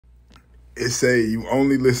it say you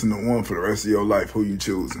only listen to one for the rest of your life. Who you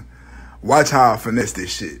choosing? Watch how I finesse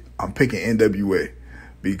this shit. I'm picking NWA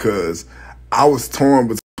because I was torn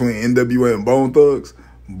between NWA and Bone Thugs,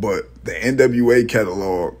 but the NWA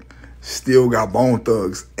catalog still got Bone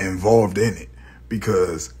Thugs involved in it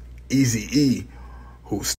because Eazy-E,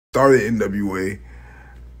 who started NWA,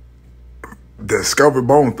 discovered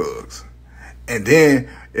Bone Thugs. And then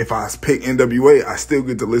if I pick NWA, I still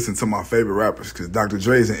get to listen to my favorite rappers because Dr.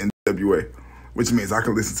 Dre's in NWA, which means I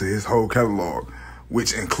can listen to his whole catalog,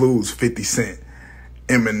 which includes 50 Cent,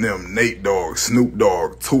 Eminem, Nate Dogg, Snoop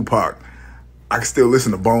Dogg, Tupac. I can still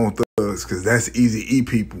listen to Bone Thugs because that's Eazy-E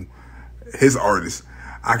people, his artists.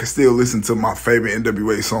 I can still listen to my favorite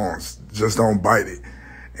NWA songs, Just Don't Bite It,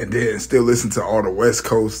 and then still listen to all the West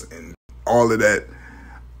Coast and all of that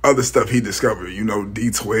other stuff he discovered, you know,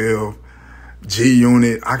 D12,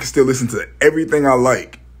 G-Unit. I can still listen to everything I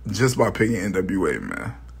like just by picking NWA,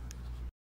 man.